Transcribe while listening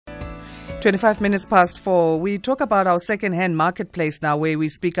25 minutes past 4. We talk about our second-hand marketplace now, where we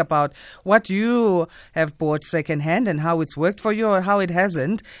speak about what you have bought second-hand and how it's worked for you or how it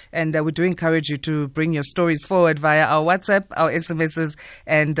hasn't. And we do encourage you to bring your stories forward via our WhatsApp, our SMSs,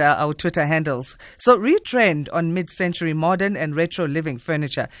 and our Twitter handles. So ReTrend on mid-century modern and retro living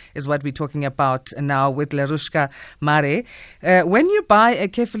furniture is what we're talking about now with Larushka Marè. When you buy a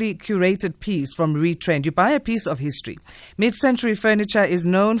carefully curated piece from ReTrend, you buy a piece of history. Mid-century furniture is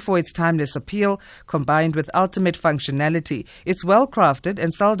known for its timeless appeal combined with ultimate functionality. It's well crafted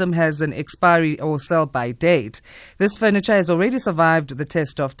and seldom has an expiry or sell-by date. This furniture has already survived the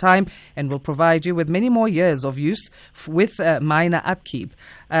test of time and will provide you with many more years of use with minor upkeep.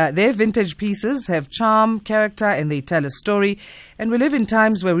 Their vintage pieces have charm, character, and they tell a story. And we live in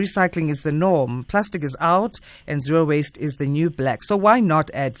times where recycling is the norm. Plastic is out and zero waste is the new black. So why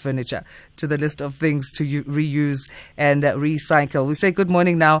not add furniture to the list of things to reuse and recycle? We say good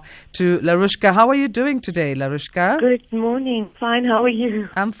morning now to Larushka. How are you doing today, Larushka? Good morning. Fine. How are you?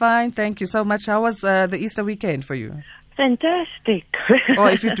 I'm fine. Thank you so much. How was the Easter weekend for you? Fantastic.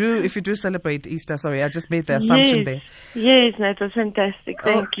 Or if you do celebrate Easter, sorry, I just made the assumption there. Yes, no, it was fantastic.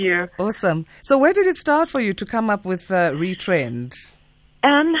 Thank you. Awesome. So where did it start for you to come up with ReTrend?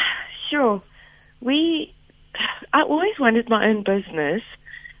 Sure. I always wanted my own business,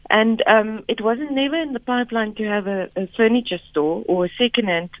 and it wasn't never in the pipeline to have a furniture store or a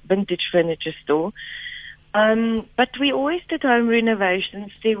second-hand vintage furniture store. But we always did home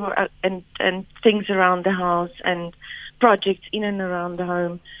renovations. There were and things around the house and projects in and around the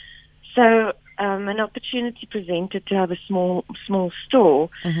home. So an opportunity presented to have a small store,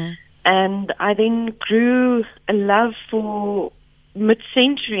 and I then grew a love for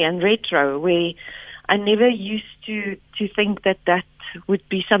mid-century and retro, where I never used to think that would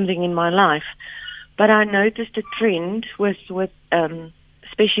be something in my life. But I noticed a trend with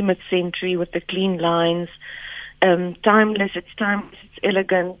especially mid-century, with the clean lines, timeless, it's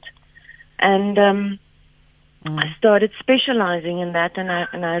elegant, and I started specializing in that, and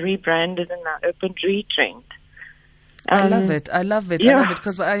I rebranded and I opened ReTrend. I love it. Yeah. I love it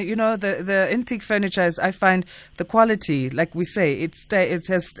because the antique furniture is, I find the quality, like we say, it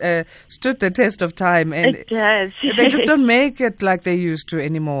has stood the test of time, and it has. They just don't make it like they used to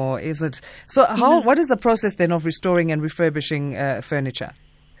anymore, is it? So what is the process then of restoring and refurbishing furniture?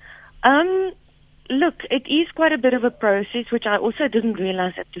 Look, it is quite a bit of a process, which I also didn't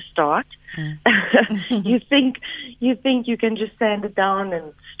realize at the start. You think you can just sand it down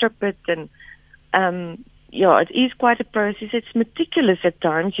and strip it, and it is quite a process. It's meticulous at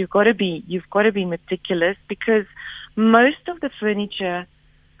times. You've got to be meticulous, because most of the furniture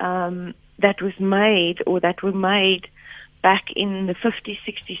that was made or that were made back in the 50s,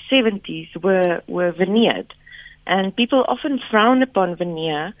 60s, 70s were veneered, and people often frown upon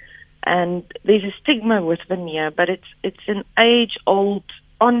veneer. And there's a stigma with veneer, but it's an age-old,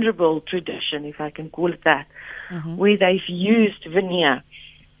 honorable tradition, if I can call it that, where they've used veneer.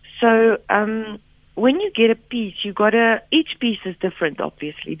 So when you get a piece, each piece is different,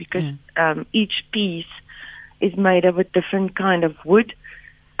 obviously, because each piece is made of a different kind of wood.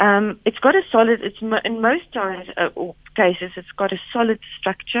 It's got a solid. In most times or cases, it's got a solid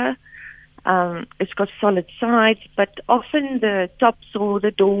structure. It's got solid sides, but often the tops or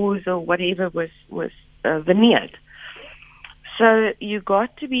the doors or whatever was veneered. So you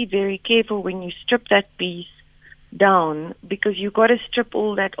got to be very careful when you strip that piece down, because you got to strip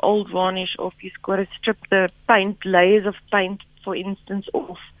all that old varnish off. You've got to strip the layers of paint, for instance,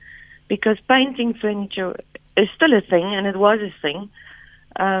 off, because painting furniture is still a thing, and it was a thing.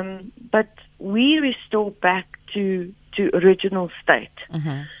 But we restore back to original state.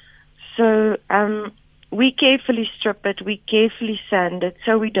 So we carefully strip it, we carefully sand it,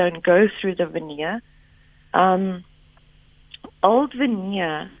 so we don't go through the veneer. Old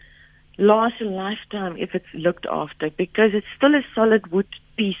veneer lasts a lifetime if it's looked after, because it's still a solid wood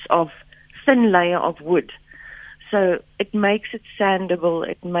piece of thin layer of wood. So it makes it sandable,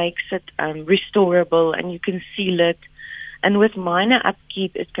 it makes it restorable, and you can seal it. And with minor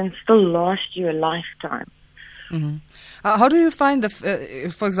upkeep, it can still last you a lifetime. How do you find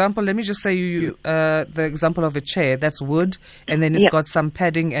for example, let me just say the example of a chair that's wood, and then it's got some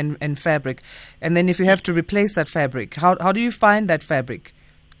padding and fabric, and then if you have to replace that fabric, how do you find that fabric?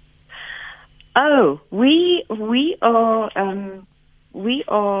 Oh, we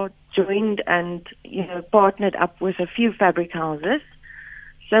are joined and partnered up with a few fabric houses,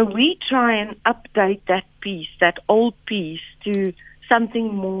 so we try and update that old piece to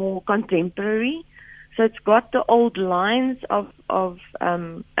something more contemporary. So it's got the old lines of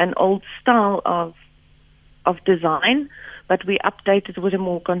an old style of design, but we update it with a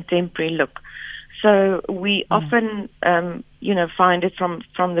more contemporary look. So we often, find it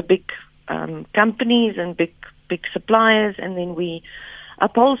from the big companies and big suppliers, and then we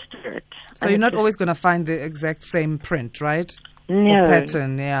upholster it. So you're not always going to find the exact same print, right? No. Or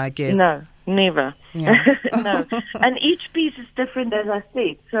pattern, I guess. No, never. Yeah. No. And each piece is different, as I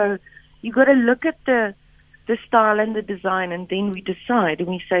said. So you got to look at the style and the design, and then we decide, and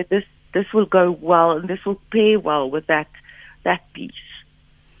we say this will go well, and this will pair well with that piece.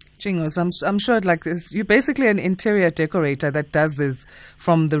 Chingos, I'm sure like this, you're basically an interior decorator that does this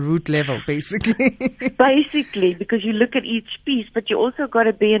from the root level, basically. Basically, because you look at each piece, but you also got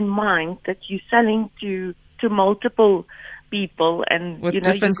to bear in mind that you're selling to multiple people, and with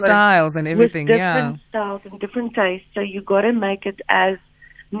different styles and everything. With different styles and different tastes, so you got to make it as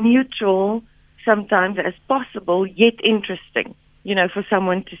neutral sometimes as possible, yet interesting. For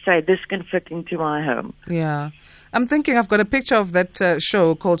someone to say, this can fit into my home. Yeah. I'm thinking I've got a picture of that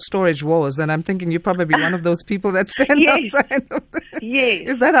show called Storage Wars, and I'm thinking you're probably one of those people that stand outside of it. Yes.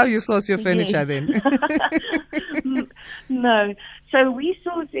 Is that how you source your furniture then? No. So we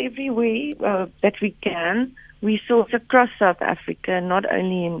source everywhere that we can. We source across South Africa, not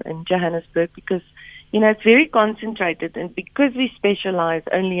only in Johannesburg, because, it's very concentrated, and because we specialize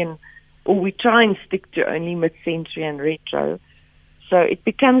only or we try and stick to only mid-century and retro, so it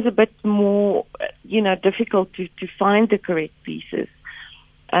becomes a bit more, difficult to find the correct pieces,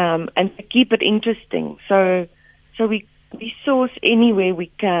 and to keep it interesting. So we source anywhere we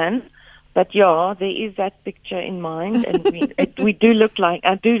can, but there is that picture in mind, and I do look like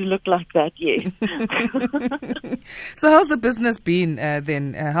that, yes. So how's the business been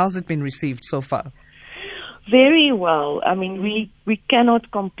then? How's it been received so far? Very well. I mean, we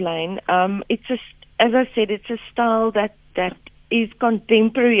cannot complain. As I said, it's a style that is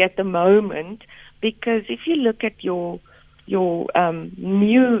contemporary at the moment, because if you look at your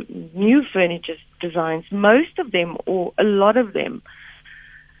new furniture designs, most of them, or a lot of them,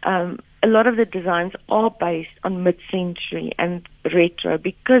 a lot of the designs are based on mid-century and retro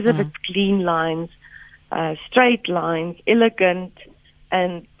because of its clean lines, straight lines, elegant,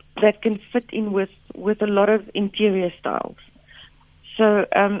 and that can fit in with a lot of interior styles. So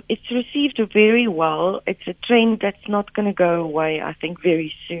it's received very well. It's a trend that's not going to go away, I think,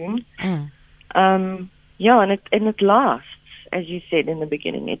 very soon. And it lasts, as you said in the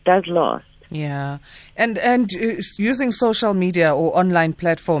beginning. It does last. Yeah. And using social media or online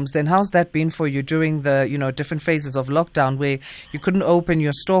platforms, then how's that been for you during the, different phases of lockdown where you couldn't open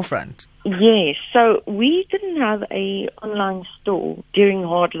your storefront? Yes. So we didn't have a online store during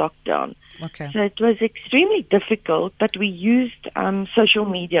hard lockdown. Okay. So it was extremely difficult, but we used social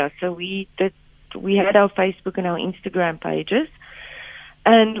media. So we had our Facebook and our Instagram pages,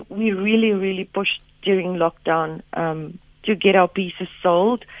 and we really, really pushed during lockdown to get our pieces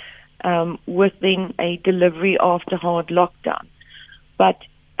sold within a delivery after hard lockdown. But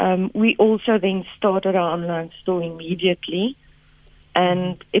we also then started our online store immediately,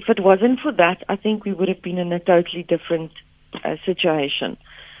 and if it wasn't for that, I think we would have been in a totally different situation.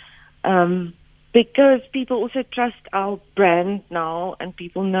 Because people also trust our brand now, and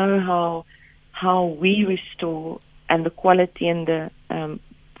people know how we restore, and the quality and the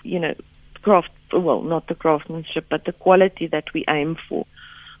craft, well, not the craftsmanship, but the quality that we aim for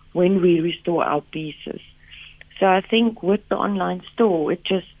when we restore our pieces. So I think with the online store, it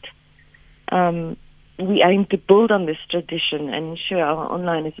just we aim to build on this tradition and ensure our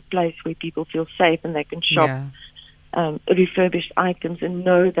online is a place where people feel safe and they can shop refurbished items and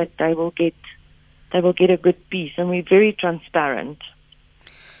know that they will get a good piece, and we're very transparent.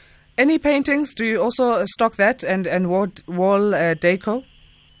 Any paintings? Do you also stock that and wall deco?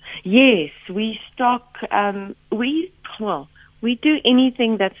 Yes, we stock. We do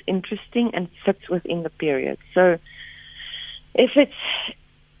anything that's interesting and fits within the period. So if it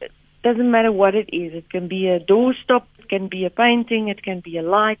doesn't matter what it is, it can be a doorstop, it can be a painting, it can be a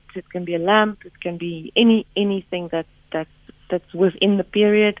light, it can be a lamp, it can be anything that's within the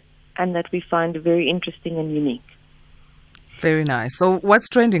period and that we find very interesting and unique. Very nice. So what's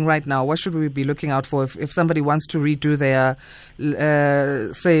trending right now? What should we be looking out for if somebody wants to redo their,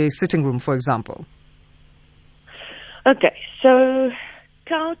 say, sitting room, for example? Okay, so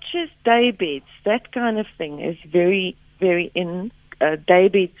couches, day beds, that kind of thing is very, very in. Day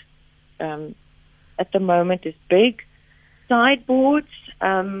beds at the moment is big. Sideboards,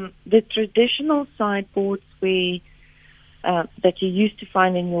 the traditional sideboards that you used to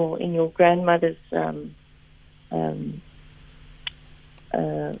find in your grandmother's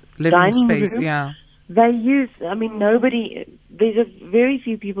living space, room, yeah. They use, there's very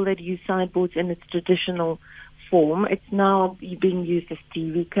few people that use sideboards in its traditional form. It's now being used as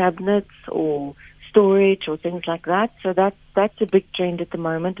TV cabinets or storage or things like that. So that's a big trend at the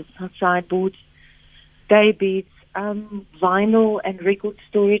moment. It's sideboards, day beds, vinyl and record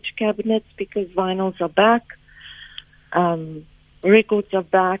storage cabinets, because vinyls are back, records are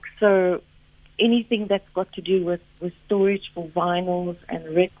back. So anything that's got to do with storage for vinyls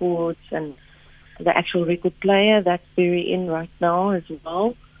and records and the actual record player, that's very in right now as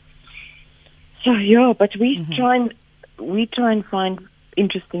well. So yeah, but we try and find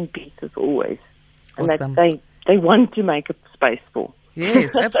interesting pieces always, and awesome. that they want to make a space for.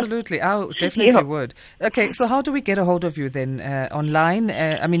 Yes, absolutely. I definitely would. Okay, so how do we get a hold of you then online?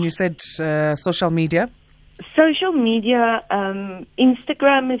 I mean, you said social media. Social media,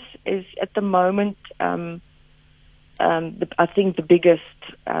 Instagram is at the moment, I think, the biggest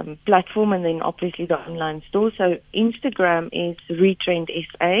platform, and then obviously the online store. So Instagram is ReTrend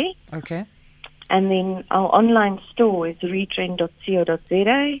SA. Okay. And then our online store is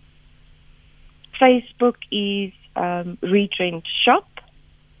retrend.co.za. Facebook is ReTrend Shop.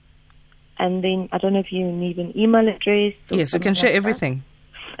 And then, I don't know if you need an email address. Yes, you can share everything.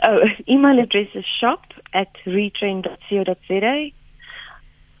 Oh, email address is shop@retrend.co.za.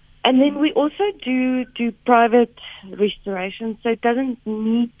 And then we also do private restoration, so it doesn't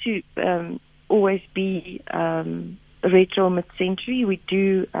need to always be retro mid-century. We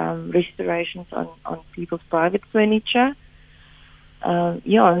do restorations on people's private furniture.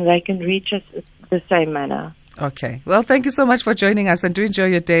 And they can reach us the same manner. Okay. Well, thank you so much for joining us, and do enjoy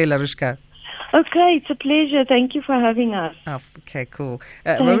your day, Larushka. Okay, it's a pleasure. Thank you for having us. Oh, okay, cool.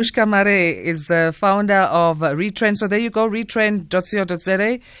 Larushka Marè is founder of ReTrend. So there you go,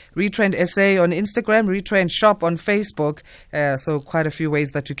 retrend.co.za, ReTrend SA on Instagram, ReTrend Shop on Facebook. So quite a few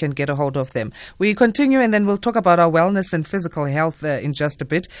ways that you can get a hold of them. We continue, and then we'll talk about our wellness and physical health in just a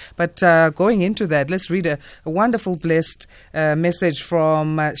bit. But going into that, let's read a wonderful blessed message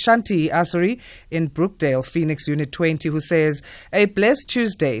from Shanti Asuri in Brookdale, Phoenix Unit 20, who says, a blessed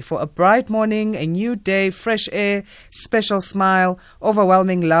Tuesday for a bright morning, a new day, fresh air, special smile,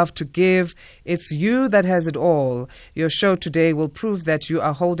 overwhelming love to give. It's you that has it all. Your show today will prove that you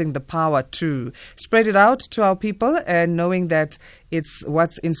are holding the power too. Spread it out to our people, and knowing that it's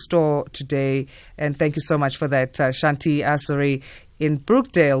what's in store today. And thank you so much for that, Shanti Asuri in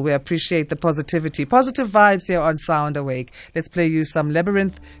Brookdale. We appreciate the positivity. Positive vibes here on Sound Awake. Let's play you some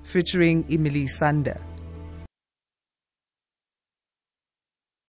Labyrinth featuring Emily Sander.